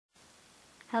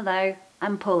Hello,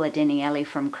 I'm Paula Denielli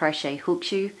from Crochet Hook,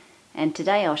 and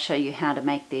today I'll show you how to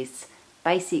make this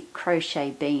basic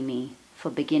crochet beanie for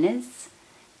beginners,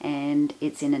 and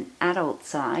it's in an adult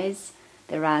size.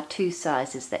 There are two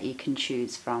sizes that you can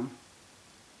choose from.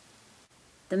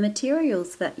 The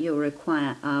materials that you'll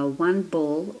require are one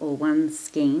ball or one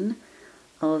skein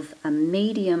of a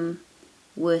medium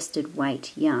worsted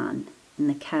weight yarn in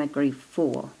the category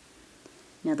 4.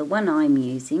 Now the one I'm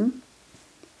using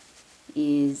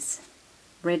is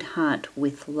Red Heart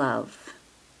with Love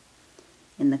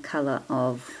in the colour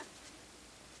of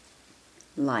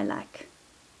Lilac.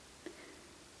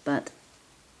 But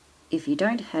if you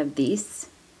don't have this,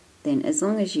 then as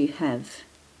long as you have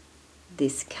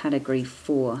this category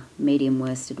 4 medium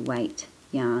worsted weight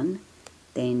yarn,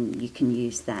 then you can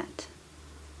use that.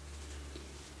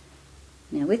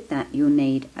 Now with that you'll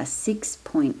need a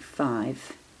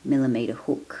 6.5mm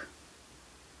hook.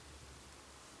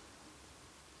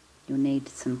 You'll need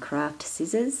some craft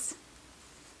scissors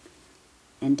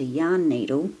and a yarn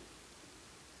needle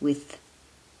with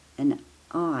an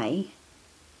eye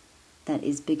that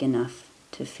is big enough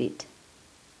to fit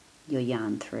your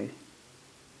yarn through.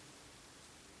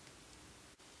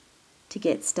 To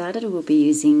get started, we'll be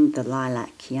using the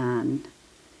Lilac yarn.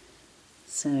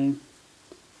 So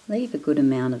leave a good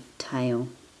amount of tail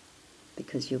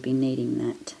because you'll be needing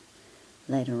that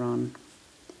later on.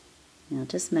 Now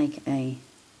just make a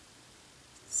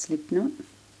slip knot,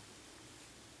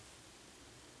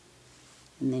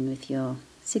 and then with your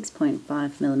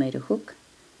 6.5mm hook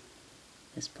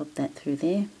just pop that through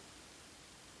there,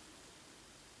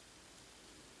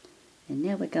 and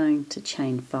now we're going to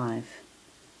chain 5.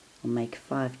 We'll make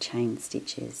 5 chain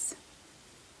stitches.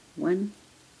 1,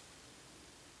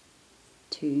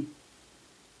 2,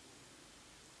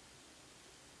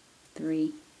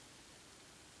 3,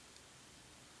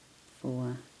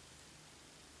 4,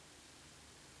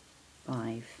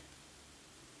 5.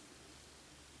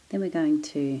 Then we're going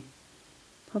to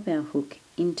pop our hook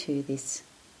into this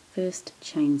first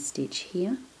chain stitch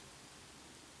here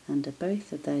under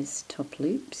both of those top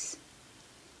loops,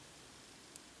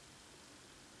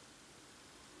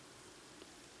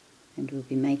 and we'll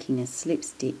be making a slip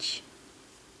stitch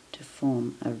to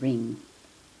form a ring.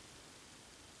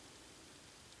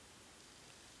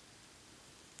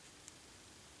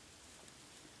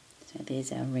 So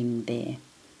there's our ring there.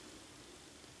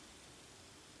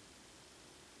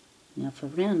 Now for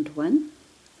round 1,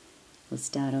 we'll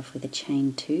start off with a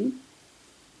chain 2,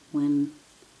 1,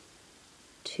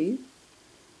 2,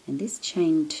 and this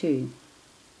chain 2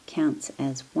 counts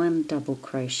as 1 double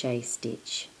crochet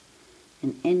stitch,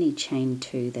 and any chain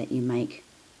 2 that you make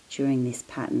during this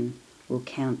pattern will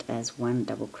count as 1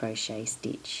 double crochet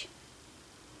stitch.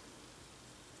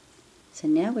 So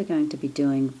now we're going to be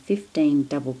doing 15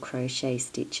 double crochet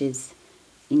stitches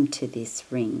into this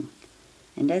ring,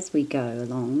 and as we go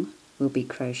along we'll be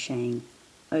crocheting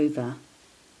over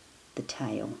the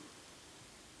tail.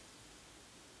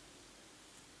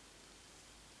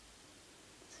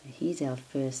 So here's our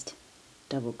first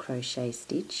double crochet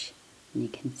stitch, and you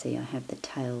can see I have the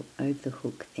tail over the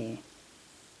hook there.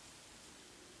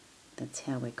 That's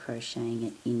how we're crocheting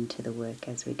it into the work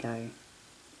as we go.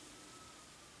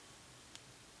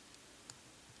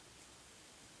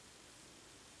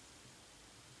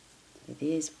 So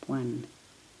there's 1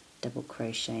 double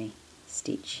crochet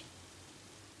stitch.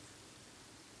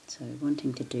 So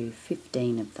wanting to do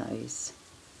 15 of those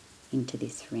into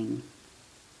this ring.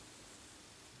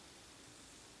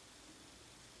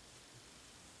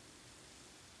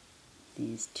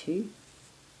 There's 2.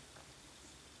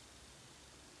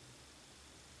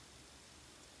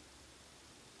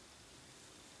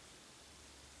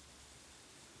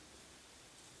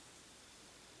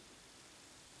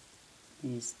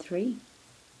 There's 3.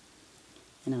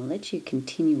 And I'll let you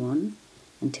continue on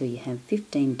until you have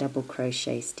 15 double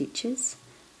crochet stitches,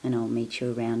 and I'll meet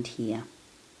you around here.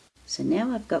 So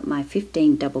now I've got my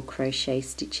 15 double crochet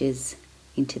stitches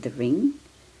into the ring,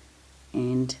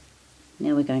 and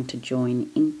now we're going to join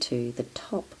into the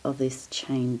top of this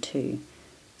chain 2.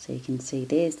 So you can see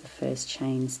there's the first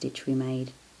chain stitch we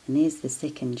made, and there's the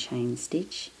second chain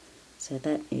stitch. So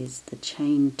that is the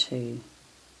chain 2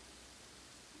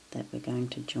 that we're going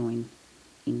to join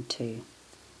into.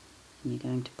 And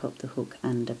you're going to pop the hook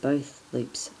under both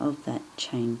loops of that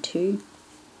chain 2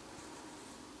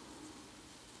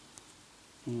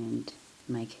 and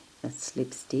make a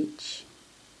slip stitch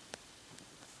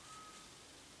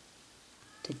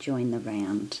to join the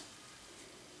round.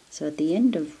 So at the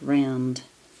end of round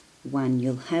 1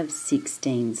 you'll have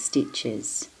 16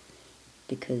 stitches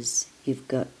because you've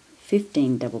got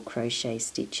 15 double crochet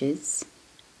stitches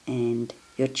and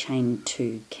your chain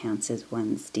 2 counts as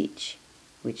 1 stitch,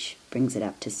 which brings it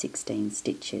up to 16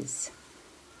 stitches.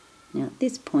 Now at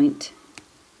this point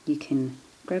you can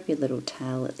grab your little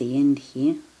tail at the end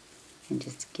here and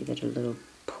just give it a little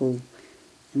pull,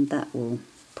 and that will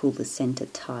pull the center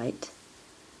tight.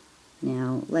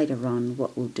 Now later on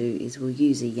what we'll do is we'll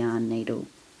use a yarn needle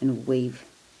and weave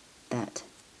that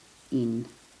in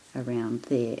around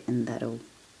there, and that'll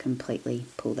completely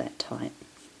pull that tight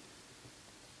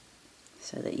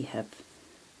so that you have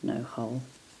no hole.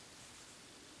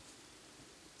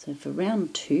 So for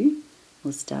round 2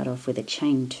 we'll start off with a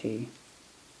chain 2.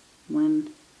 1,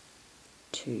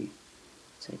 2.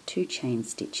 So 2 chain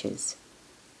stitches.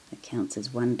 That counts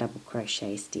as 1 double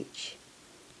crochet stitch.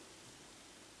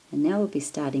 And now we'll be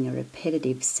starting a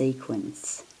repetitive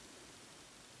sequence.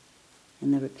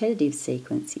 And the repetitive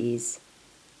sequence is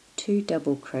 2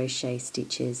 double crochet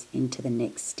stitches into the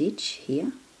next stitch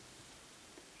here,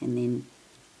 and then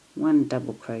 1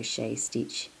 double crochet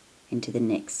stitch into the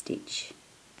next stitch.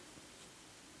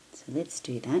 So let's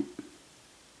do that.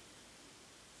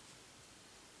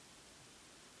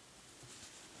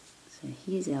 So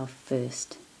here's our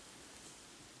first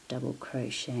double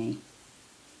crochet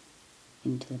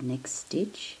into the next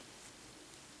stitch,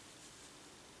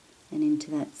 and into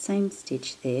that same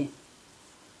stitch there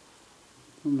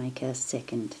we'll make our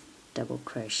second double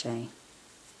crochet.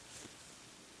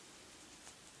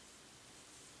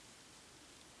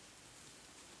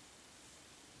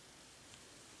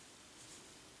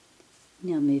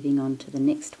 Now moving on to the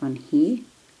next one here,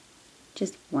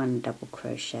 just 1 double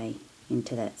crochet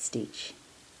into that stitch.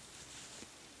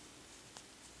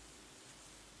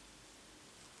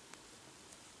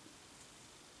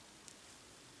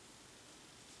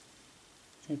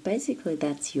 So basically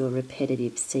that's your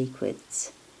repetitive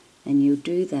sequence, and you'll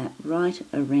do that right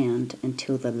around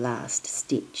until the last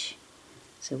stitch.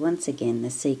 So once again the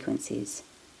sequence is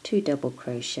 2 double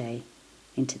crochet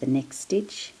into the next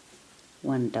stitch,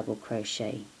 1 double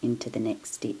crochet into the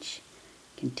next stitch,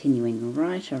 continuing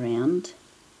right around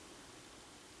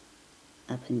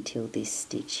up until this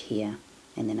stitch here,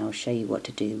 and then I'll show you what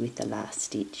to do with the last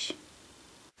stitch.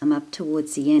 I'm up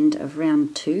towards the end of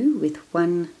round 2 with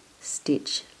 1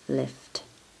 stitch left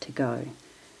to go.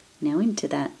 Now into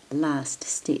that last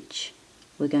stitch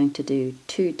we're going to do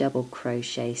 2 double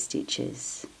crochet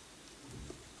stitches.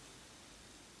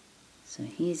 So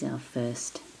here's our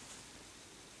first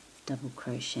double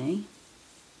crochet,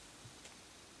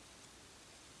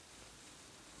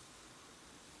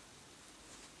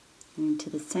 and into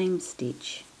the same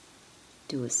stitch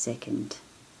do a second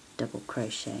double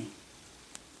crochet.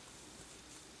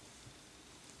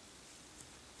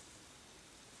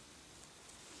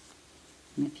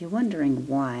 And if you're wondering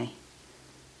why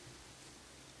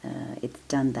it's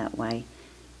done that way,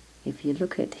 if you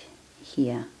look at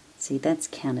here, see that's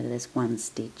counted as 1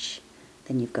 stitch,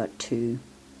 then you've got 2,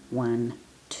 1,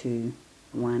 2,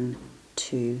 1,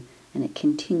 2, and it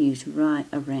continues right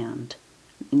around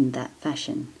in that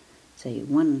fashion. So you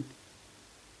 1,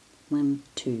 1,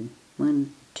 2,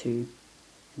 1, 2, and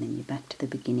then you're back to the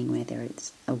beginning where there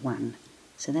is a 1.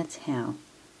 So that's how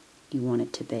you want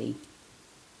it to be.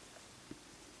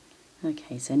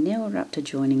 Okay, so now we're up to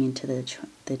joining into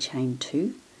the chain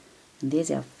 2, and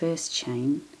there's our first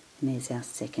chain and there's our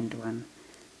second one.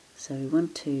 So we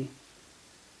want to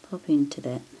pop into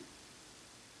that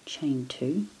chain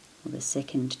 2, or the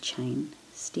second chain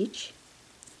stitch,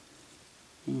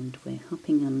 and we're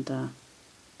hopping under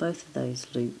both of those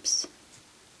loops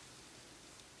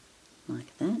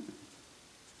like that,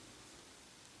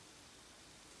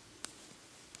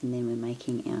 and then we're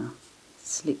making our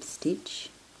slip stitch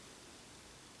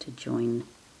to join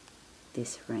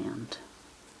this round.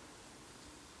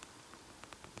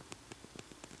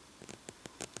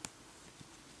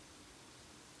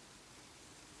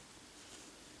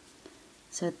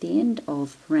 So at the end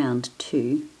of round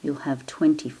 2 you'll have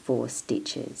 24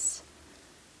 stitches,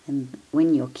 and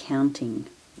when you're counting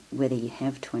whether you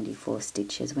have 24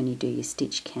 stitches, when you do your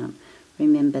stitch count,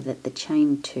 remember that the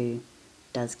chain 2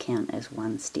 does count as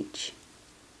 1 stitch.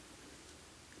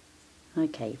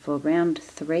 Okay, for round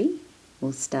 3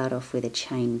 we'll start off with a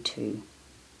chain 2.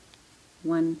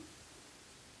 1,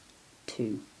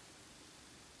 2.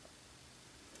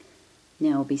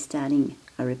 Now we'll be starting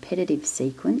a repetitive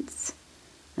sequence,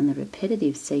 and the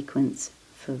repetitive sequence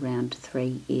for round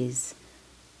 3 is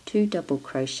 2 double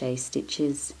crochet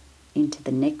stitches into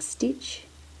the next stitch,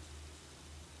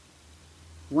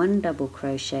 1 double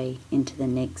crochet into the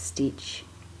next stitch,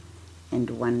 and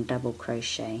 1 double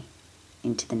crochet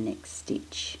into the next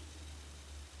stitch.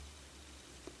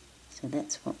 So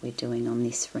that's what we're doing on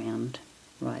this round,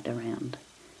 right around.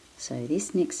 So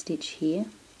this next stitch here,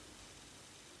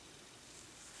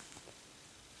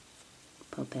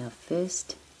 pop our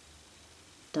first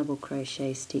double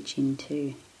crochet stitch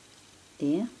into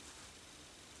there,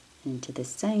 and into the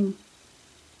same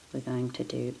we're going to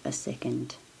do a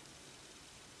second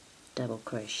double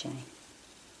crochet.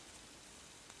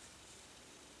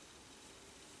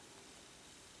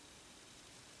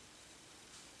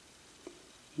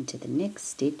 Into the next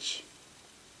stitch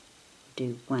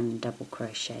do one double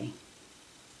crochet.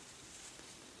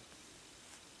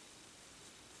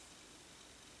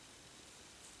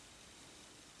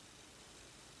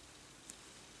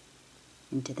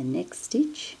 Into the next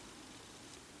stitch,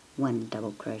 one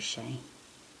double crochet.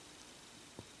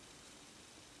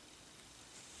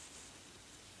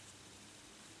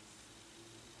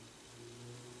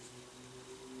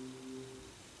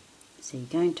 So you're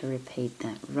going to repeat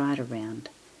that right around.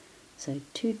 So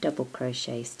 2 double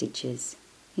crochet stitches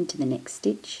into the next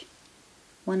stitch,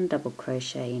 1 double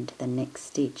crochet into the next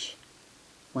stitch,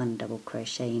 1 double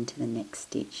crochet into the next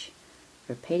stitch,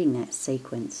 repeating that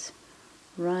sequence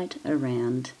right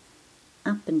around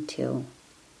up until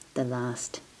the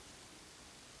last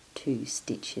 2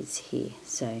 stitches here.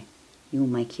 So you'll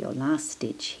make your last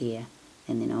stitch here,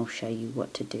 and then I'll show you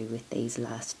what to do with these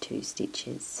last 2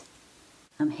 stitches.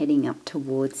 I'm heading up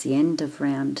towards the end of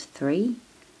round 3,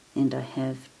 and I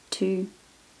have 2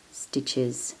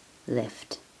 stitches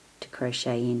left to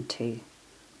crochet into.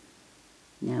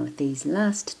 Now with these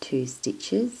last 2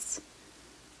 stitches,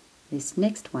 this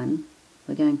next one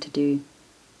we're going to do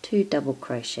 2 double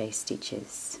crochet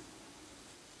stitches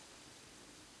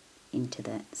into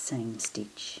that same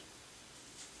stitch.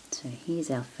 So here's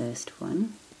our first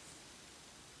one.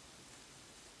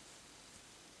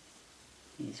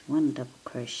 Here's 1 double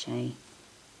crochet,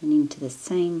 and into the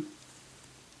same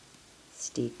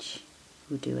stitch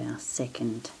we'll do our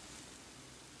second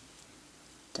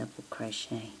double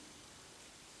crochet,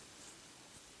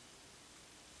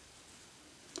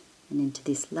 and into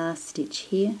this last stitch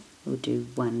here we'll do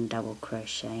 1 double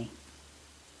crochet.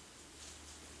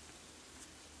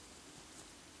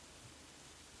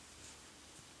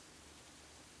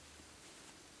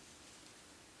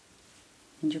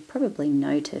 And you'll probably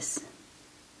notice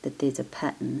that there's a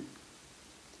pattern,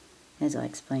 as I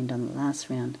explained on the last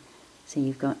round. So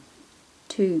you've got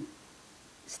 2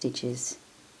 stitches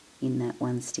in that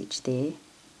one stitch there,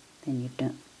 then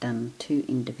you've done 2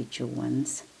 individual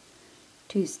ones,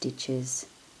 2 stitches,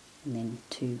 and then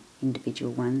 2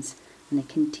 individual ones, and it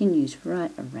continues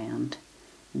right around.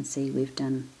 And see, we've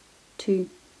done 2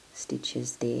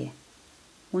 stitches there,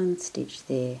 1 stitch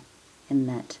there, and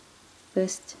that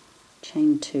first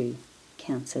chain 2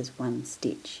 counts as 1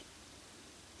 stitch.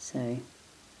 So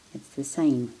it's the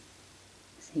same.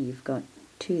 So you've got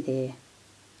 2 there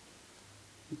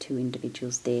and 2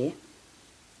 individuals there,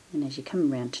 and as you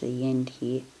come around to the end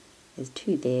here, there's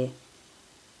 2 there,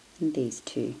 and these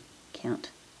 2 count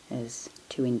as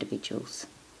 2 individuals.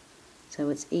 So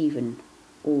it's even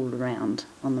all around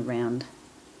on the round.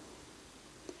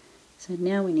 So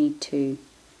now we need to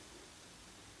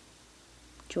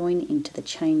join into the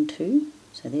chain 2.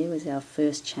 So there was our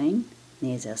first chain,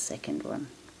 and there's our second one.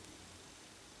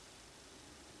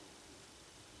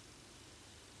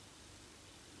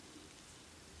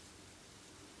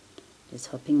 Just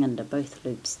hopping under both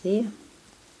loops there.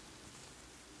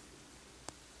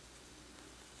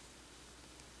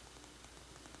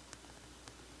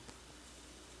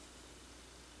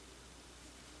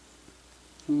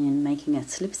 And making a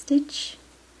slip stitch,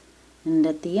 and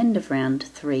at the end of round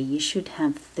 3 you should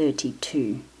have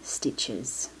 32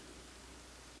 stitches.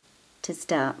 To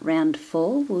start round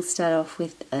 4, we'll start off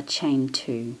with a chain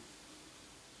 2.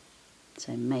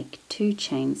 So make 2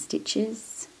 chain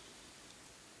stitches,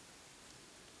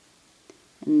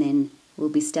 and then we'll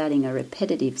be starting a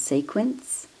repetitive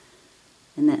sequence,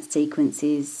 and that sequence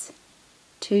is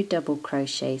 2 double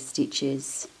crochet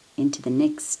stitches into the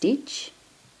next stitch,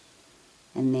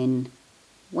 and then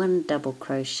 1 double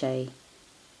crochet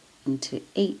into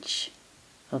each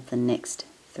of the next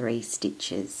 3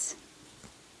 stitches.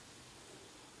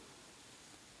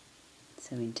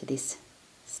 So into this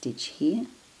stitch here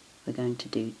we're going to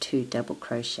do 2 double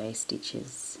crochet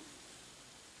stitches.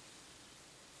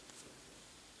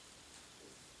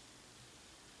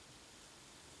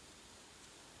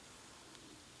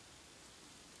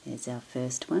 There's our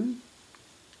first one,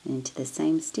 and into the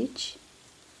same stitch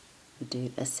we'll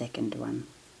do a second one.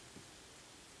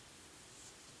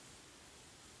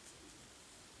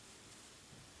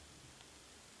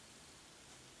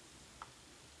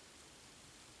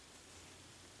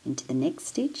 Into the next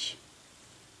stitch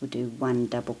we'll do 1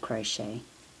 double crochet.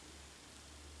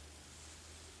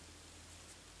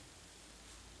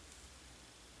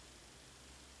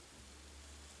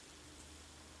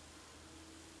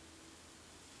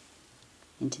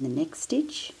 into the next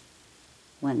stitch,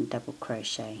 1 double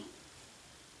crochet.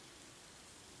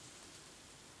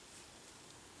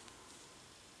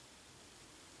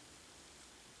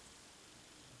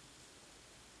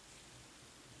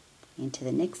 Into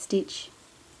the next stitch,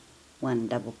 1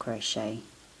 double crochet.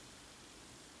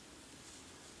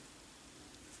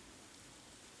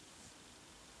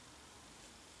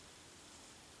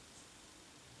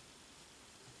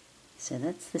 So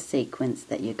that's the sequence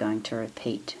that you're going to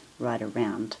repeat right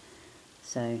around.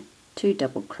 So 2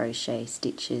 double crochet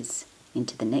stitches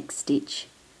into the next stitch,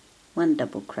 1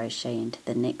 double crochet into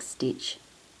the next stitch,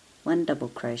 1 double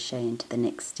crochet into the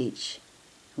next stitch,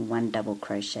 and 1 double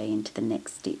crochet into the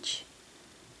next stitch.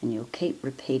 And you'll keep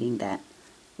repeating that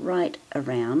right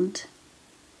around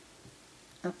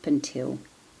up until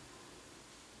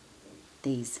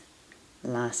these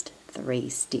last 3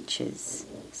 stitches.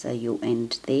 So you'll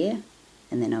end there,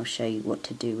 and then I'll show you what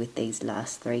to do with these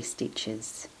last 3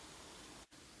 stitches.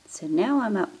 So now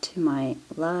I'm up to my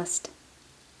last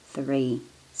 3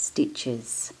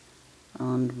 stitches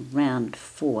on round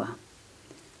 4.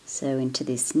 So into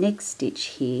this next stitch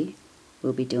here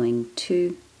we'll be doing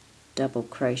 2 double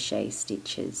crochet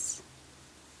stitches.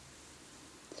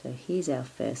 So here's our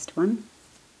first one,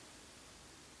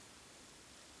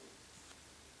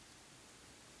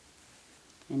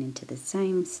 and into the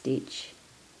same stitch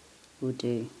we'll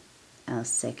do our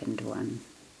second one.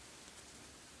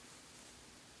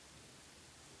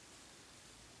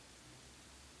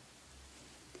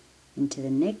 Into the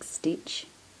next stitch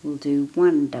we'll do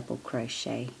 1 double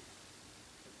crochet.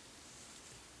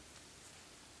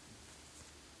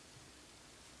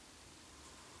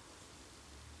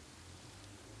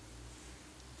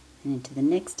 And into the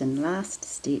next and last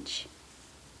stitch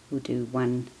we'll do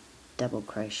 1 double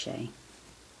crochet.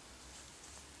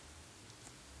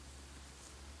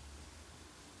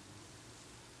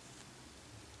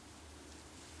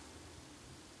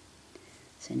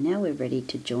 So now we're ready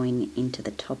to join into the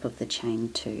top of the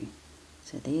chain 2.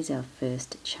 So there's our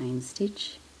first chain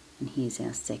stitch, and here's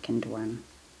our second one.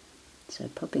 So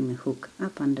popping the hook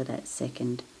up under that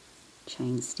second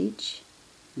chain stitch,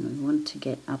 and we want to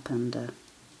get up under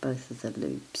both of the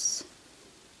loops.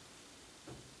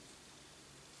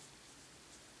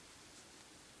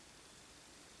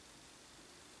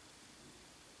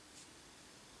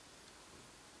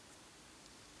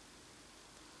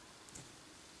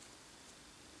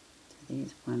 So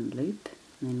there's one loop,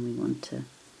 and then we want to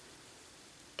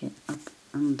get up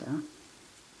under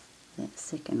that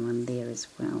second one there as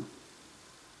well.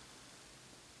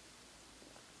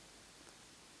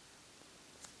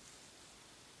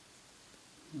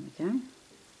 There we go.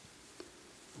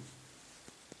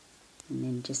 And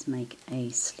then just make a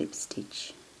slip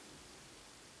stitch.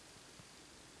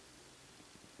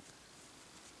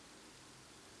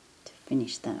 To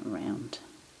finish that round.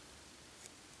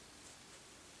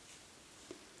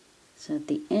 So at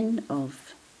the end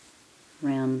of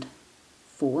round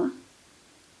 4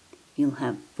 you'll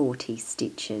have 40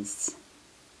 stitches.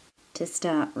 To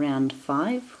start round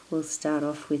 5 we'll start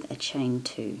off with a chain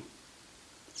 2.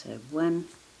 So 1,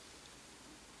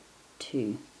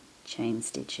 2 chain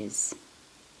stitches.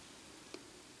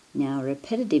 Now a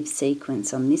repetitive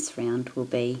sequence on this round will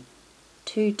be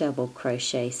 2 double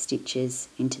crochet stitches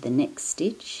into the next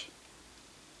stitch,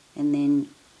 and then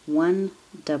 1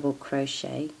 double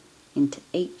crochet into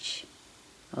each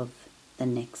of the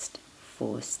next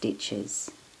 4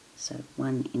 stitches. So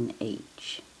 1 in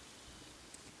each.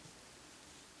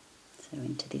 So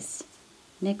into this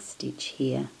next stitch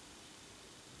here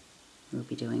we'll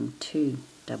be doing 2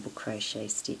 double crochet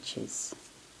stitches.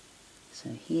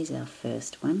 So here's our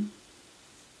first one,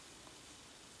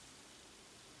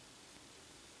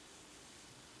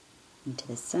 into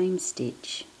the same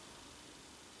stitch,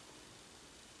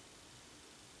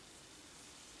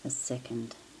 a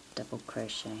second double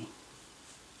crochet.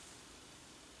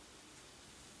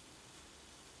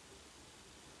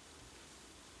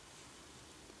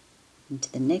 Into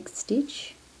the next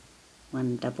stitch,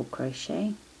 1 double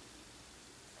crochet,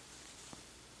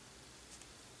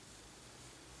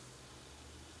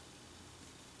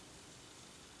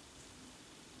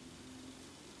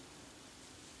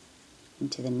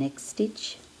 into the next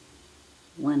stitch,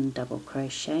 1 double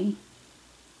crochet,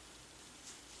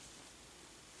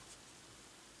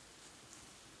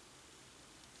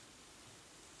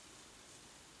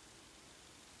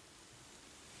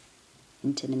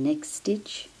 into the next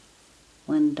stitch,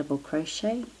 1 double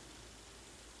crochet,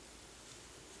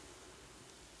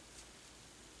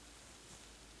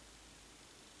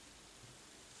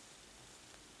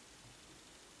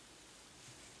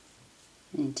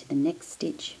 and into the next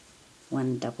stitch,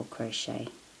 1 double crochet.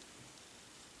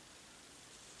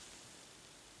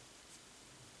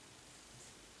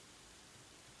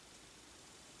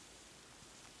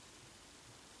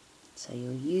 So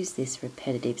you'll use this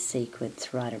repetitive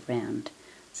sequence right around.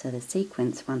 So the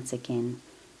sequence once again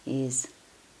is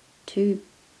 2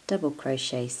 double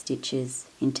crochet stitches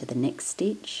into the next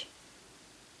stitch,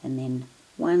 and then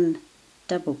 1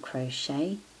 double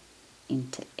crochet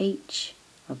into each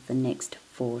of the next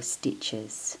 4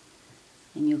 stitches,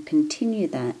 and you'll continue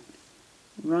that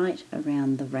right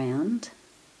around the round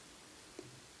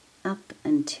up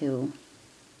until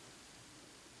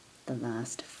the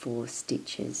last 4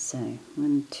 stitches. So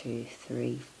 1, 2,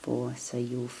 3, 4, so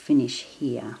you'll finish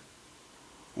here,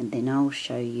 and then I'll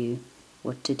show you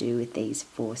what to do with these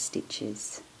 4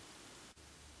 stitches.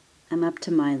 I'm up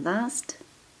to my last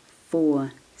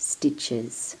 4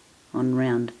 stitches on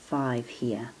round 5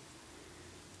 here.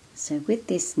 So with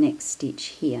this next stitch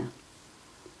here,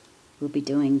 we'll be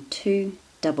doing 2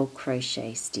 double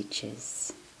crochet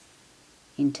stitches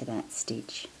into that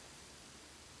stitch.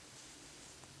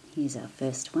 Here's our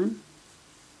first one.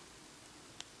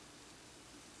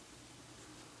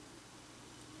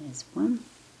 There's one,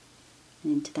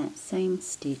 and into that same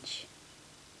stitch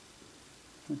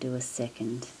we'll do a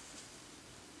second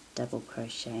double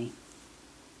crochet.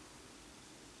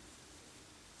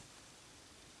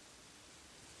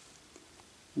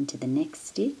 Into the next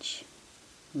stitch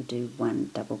we'll do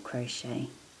 1 double crochet.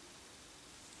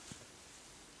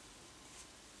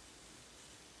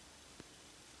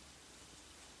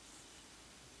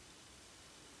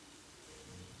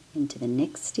 Into the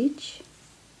next stitch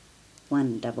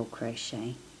 1 double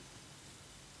crochet.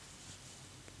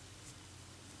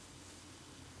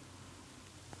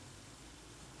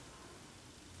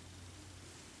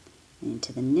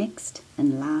 Into the next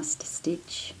and last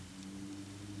stitch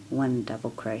 1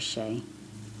 double crochet.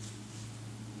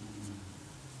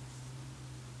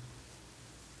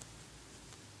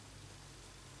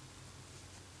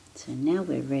 So now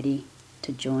we're ready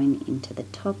to join into the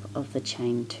top of the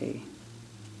chain 2.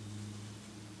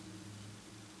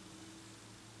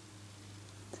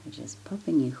 So just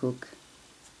popping your hook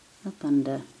up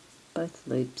under both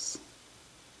loops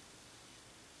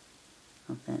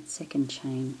of that second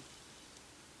chain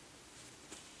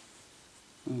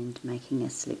and making a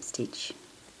slip stitch.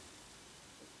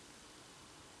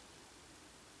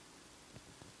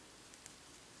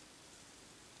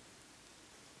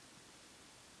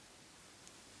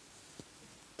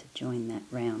 To join that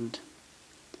round.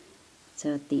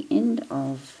 So at the end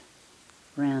of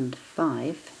round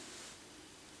 5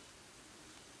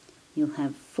 you'll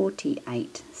have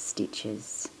 48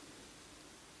 stitches.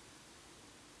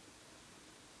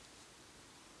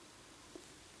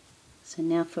 So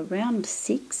now for round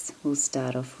 6 we'll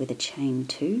start off with a chain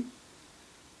 2.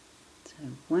 So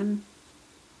 1,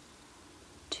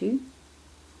 2,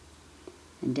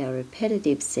 and our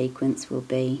repetitive sequence will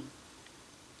be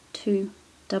 2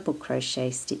 double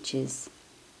crochet stitches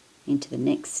into the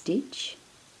next stitch,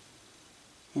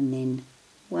 and then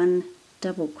 1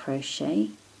 double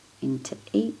crochet into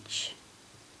each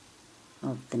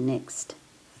of the next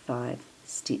 5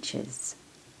 stitches.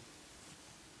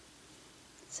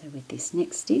 So with this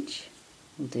next stitch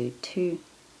we'll do 2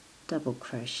 double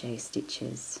crochet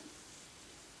stitches.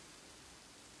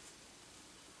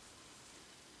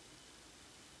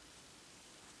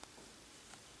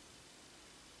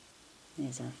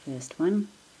 There's our first one,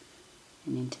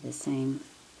 and into the same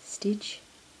stitch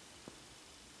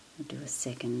we'll do a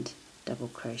second double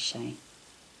crochet.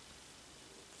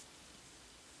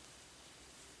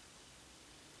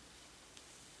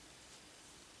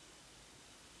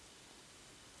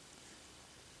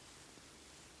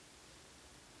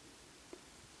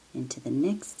 Into the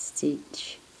next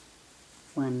stitch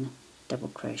 1 double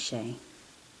crochet.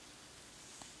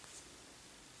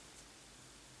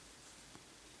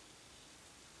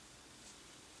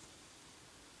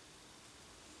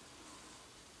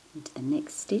 Into the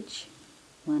next stitch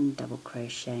 1 double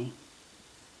crochet.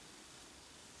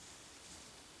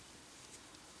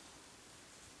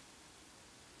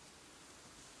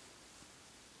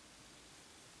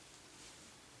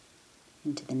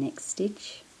 Into the next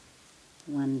stitch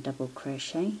 1 double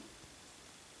crochet.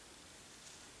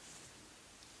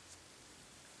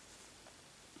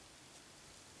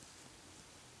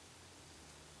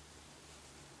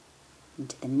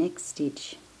 Into the next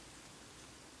stitch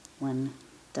 1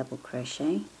 double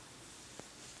crochet.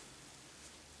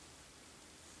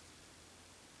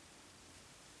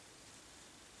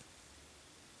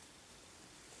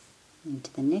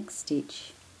 Into the next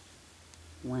stitch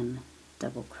 1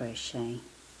 double crochet.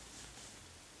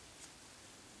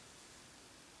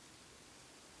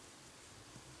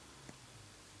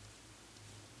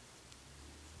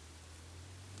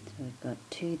 So we've got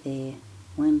 2 there,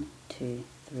 1, 2,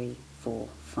 3, 4,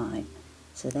 5.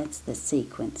 So that's the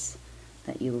sequence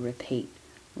that you'll repeat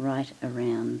right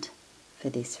around for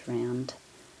this round.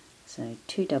 So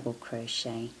 2 double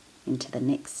crochet into the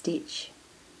next stitch,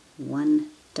 1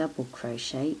 double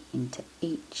crochet into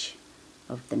each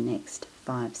of the next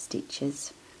 5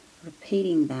 stitches,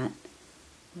 repeating that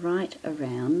right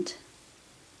around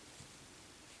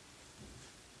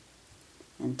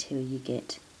until you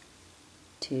get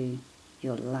to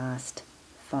your last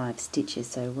 5 stitches.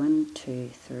 So 1, 2,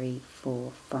 3,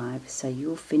 4, 5. So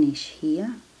you'll finish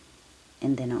here,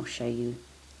 and then I'll show you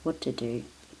what to do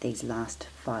with these last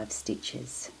 5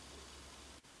 stitches.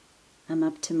 I'm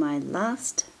up to my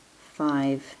last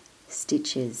 5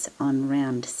 stitches on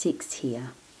round 6 here.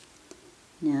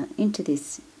 Now into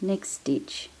this next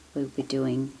stitch we'll be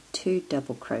doing 2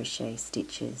 double crochet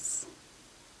stitches.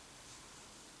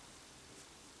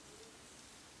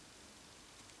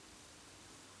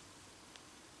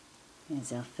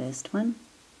 There's our first one.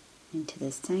 Into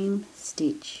the same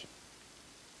stitch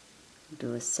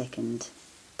we'll do a second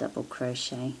double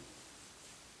crochet.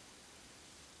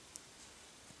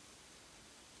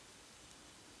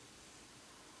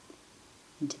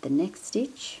 Into the next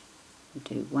stitch we'll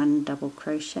do 1 double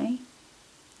crochet,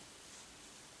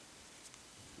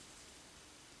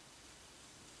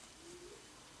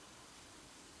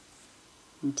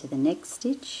 into the next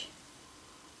stitch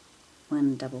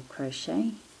 1 double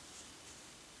crochet,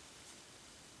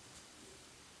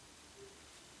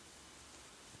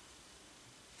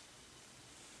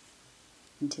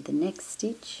 into the next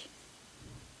stitch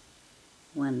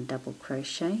 1 double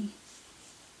crochet,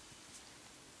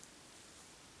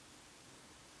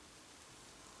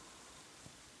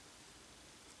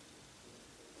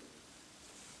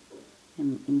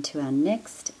 and into our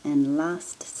next and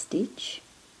last stitch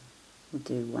we'll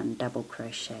do 1 double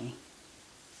crochet.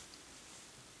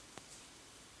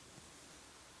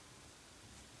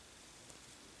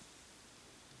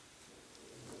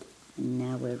 And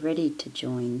now we're ready to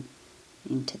join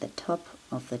into the top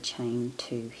of the chain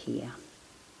 2 here.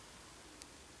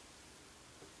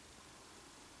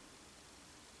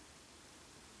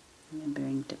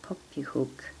 Remembering to pop your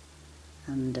hook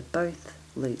under both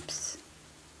loops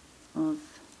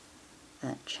of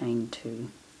that chain 2,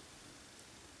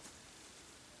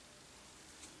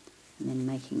 and then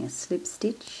making a slip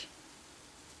stitch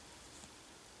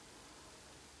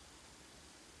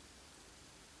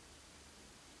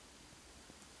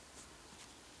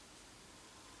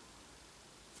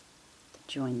to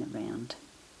join the round.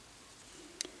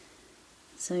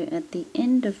 So at the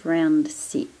end of round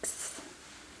 6,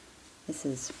 this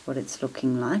is what it's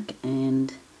looking like,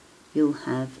 and you'll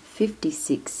have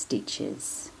 56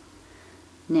 stitches.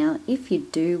 Now if you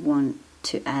do want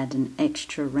to add an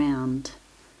extra round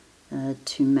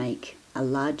to make a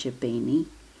larger beanie,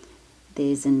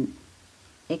 there's an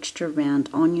extra round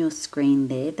on your screen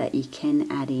there that you can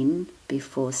add in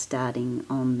before starting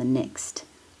on the next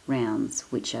rounds,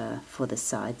 which are for the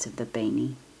sides of the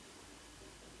beanie.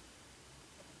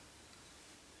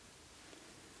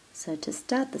 So to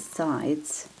start the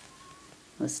sides,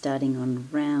 we're starting on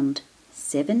round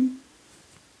 7,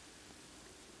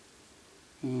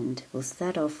 and we'll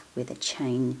start off with a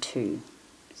chain 2.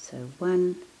 So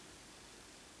 1,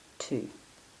 2,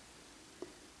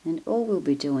 and all we'll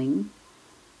be doing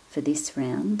for this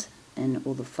round and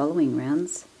all the following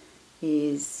rounds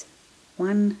is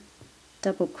 1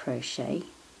 double crochet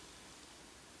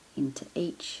into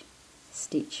each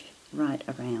stitch right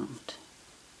around.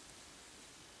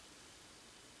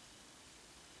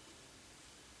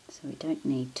 So we don't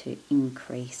need to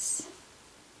increase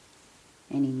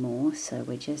anymore, so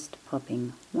we're just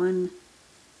popping 1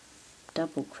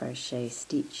 double crochet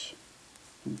stitch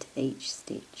into each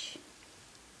stitch.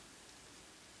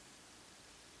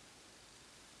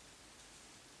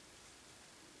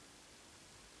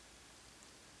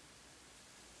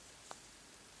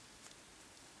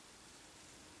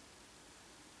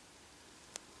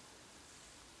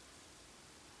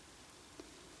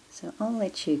 So I'll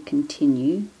let you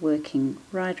continue working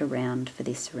right around for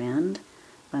this round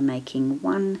by making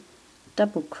 1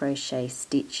 double crochet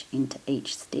stitch into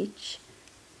each stitch,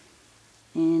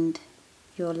 and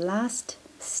your last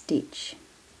stitch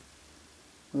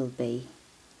will be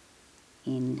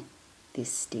in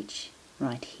this stitch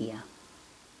right here,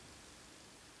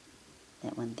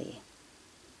 that one there,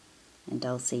 and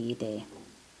I'll see you there.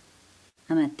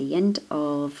 I'm at the end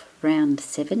of round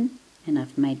 7, and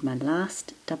I've made my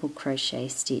last double crochet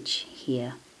stitch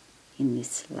here in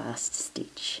this last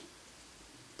stitch.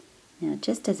 Now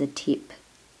just as a tip,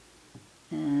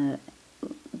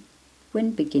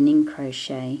 when beginning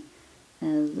crochet, a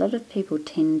lot of people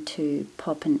tend to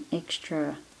pop an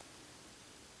extra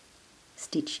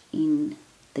stitch in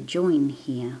the join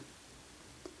here.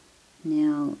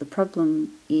 Now the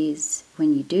problem is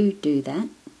when you do that,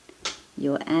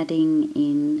 you're adding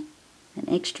in an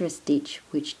extra stitch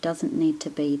which doesn't need to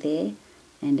be there,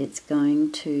 and it's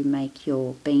going to make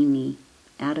your beanie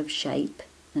out of shape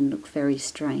and look very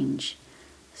strange.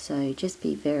 So just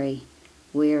be very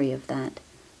wary of that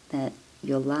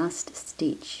your last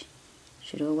stitch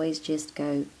should always just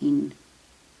go in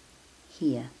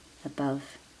here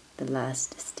above the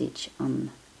last stitch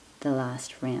on the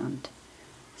last round.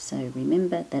 So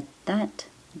remember that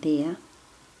there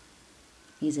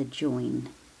is a join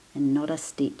and not a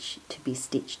stitch to be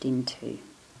stitched into.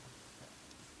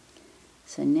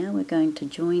 So now we're going to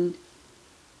join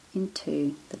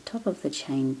into the top of the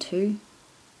chain 2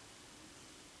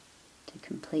 to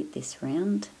complete this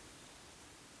round.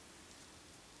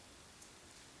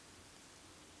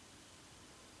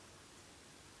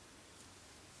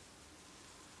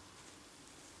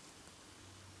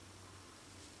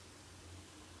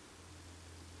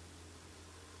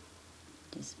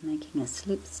 Just making a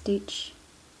slip stitch,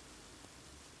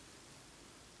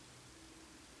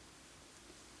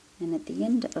 and at the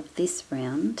end of this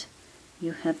round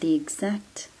you have the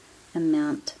exact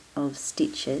amount of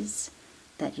stitches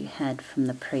that you had from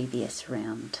the previous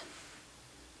round.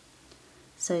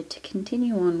 So to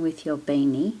continue on with your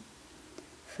beanie,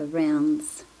 for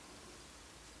rounds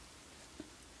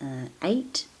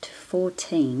 8 to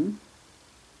 14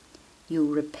 you'll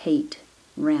repeat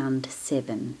round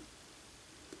 7,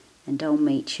 and I'll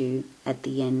meet you at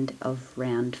the end of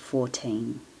round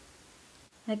 14.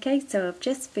 Okay, so I've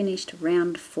just finished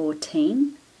round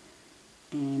 14,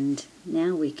 and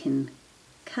now we can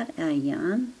cut our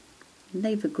yarn,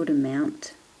 leave a good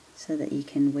amount so that you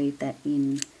can weave that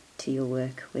in to your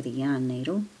work with a yarn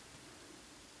needle.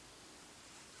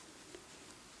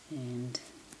 And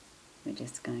we're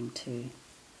just going to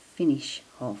finish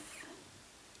off.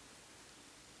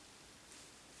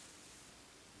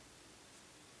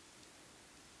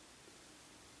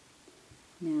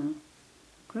 Now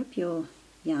grab your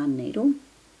yarn needle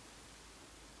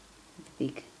with a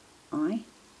big eye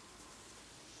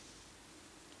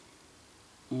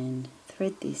and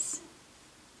thread this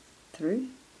through.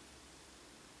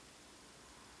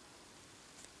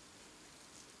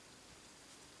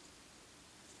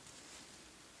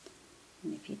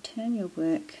 And if you turn your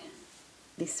work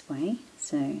this way,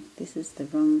 so this is the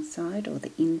wrong side or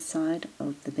the inside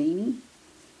of the beanie,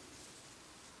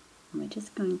 and we're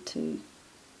just going to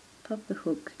pop the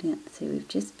hook down. So we've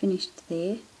just finished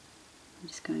there. I'm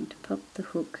just going to pop the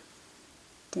hook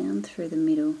down through the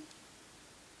middle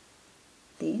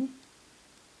there,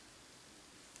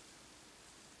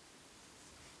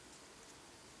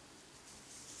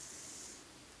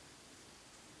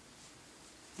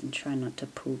 and try not to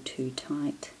pull too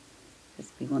tight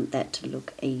because we want that to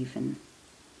look even.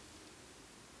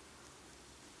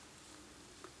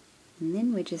 And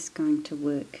then we're just going to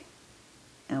work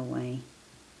our way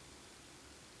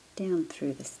down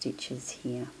through the stitches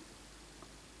here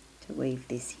to weave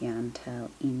this yarn tail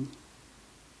in.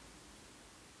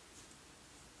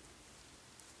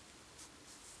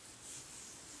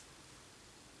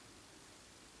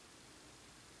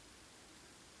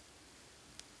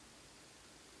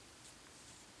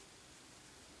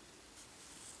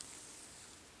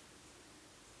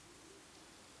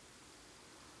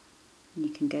 And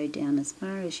you can go down as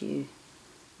far as you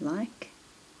like.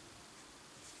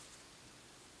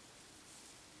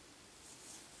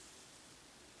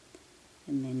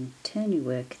 And then turn your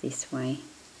work this way.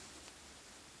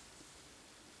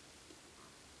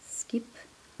 Skip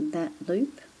that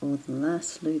loop or the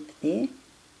last loop there,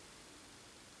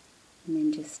 and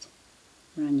then just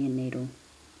run your needle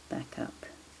back up.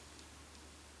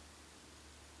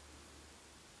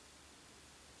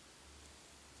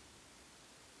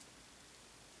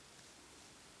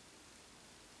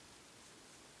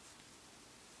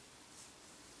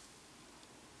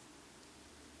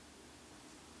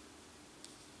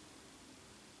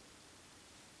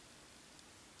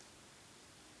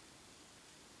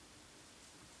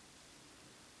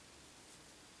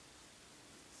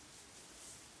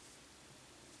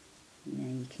 Now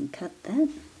you can cut that.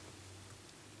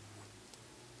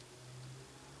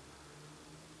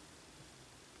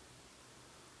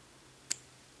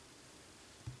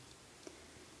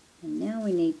 And now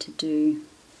we need to do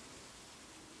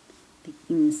the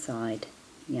inside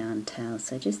yarn tail.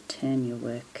 So just turn your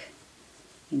work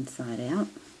inside out.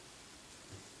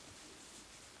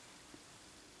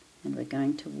 And we're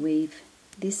going to weave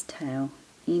this tail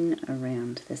in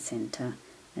around the center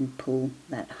and pull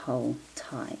that hole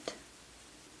tight.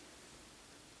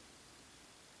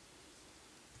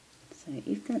 So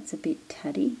if that's a bit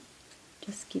tatty,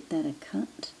 just give that a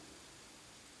cut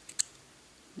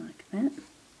like that.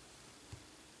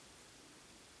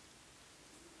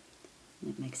 And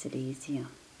it makes it easier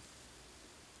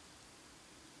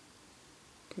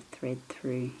to thread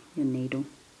through your needle.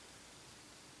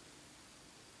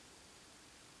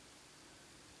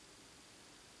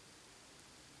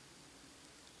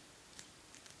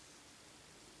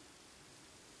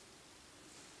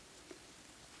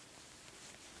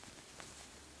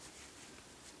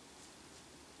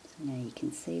 So now you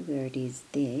can see where it is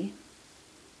there.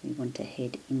 We want to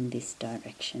head in this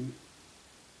direction.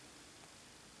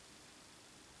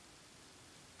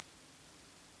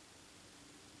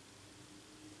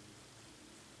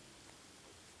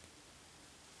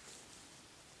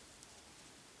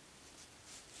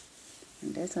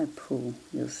 And as I pull,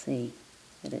 you'll see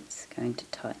that it's going to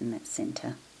tighten that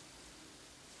centre.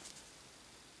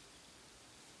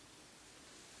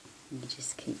 And you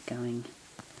just keep going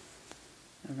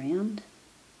around.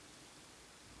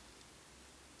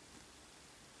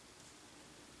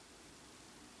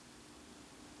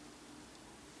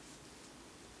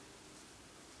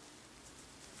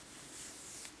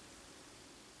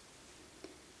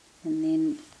 And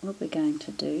then what we're going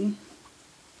to do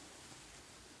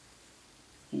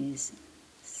is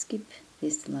skip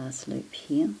this last loop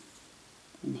here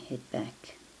and head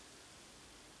back.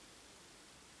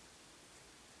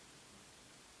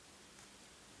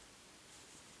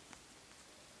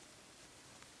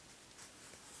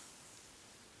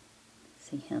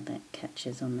 See how that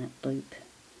catches on that loop,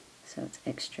 so it's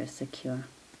extra secure.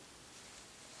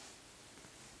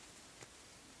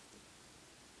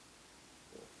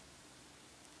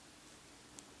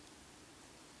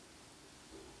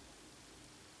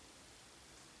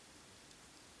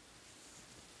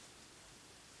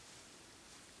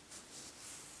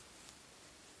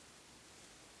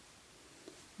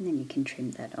 And then you can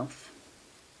trim that off.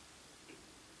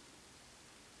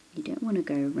 You don't want to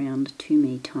go around too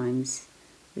many times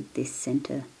with this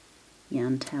centre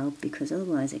yarn tail, because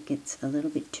otherwise it gets a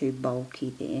little bit too bulky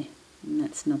there, and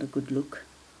that's not a good look.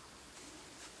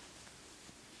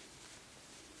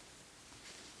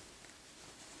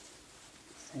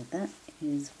 So that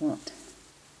is what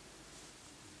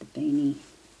the beanie,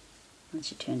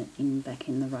 once you turn it back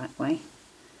in the right way,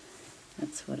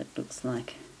 that's what it looks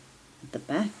like at the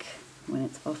back when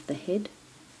it's off the head.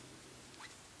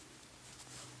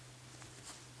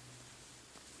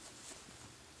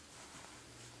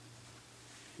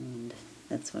 And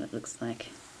that's what it looks like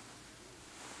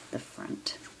at the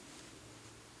front.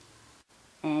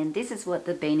 And this is what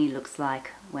the beanie looks like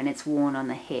when it's worn on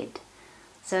the head.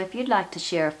 So if you'd like to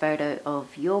share a photo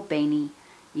of your beanie,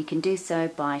 you can do so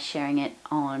by sharing it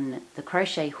on the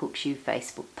Crochet Hook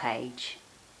Facebook page.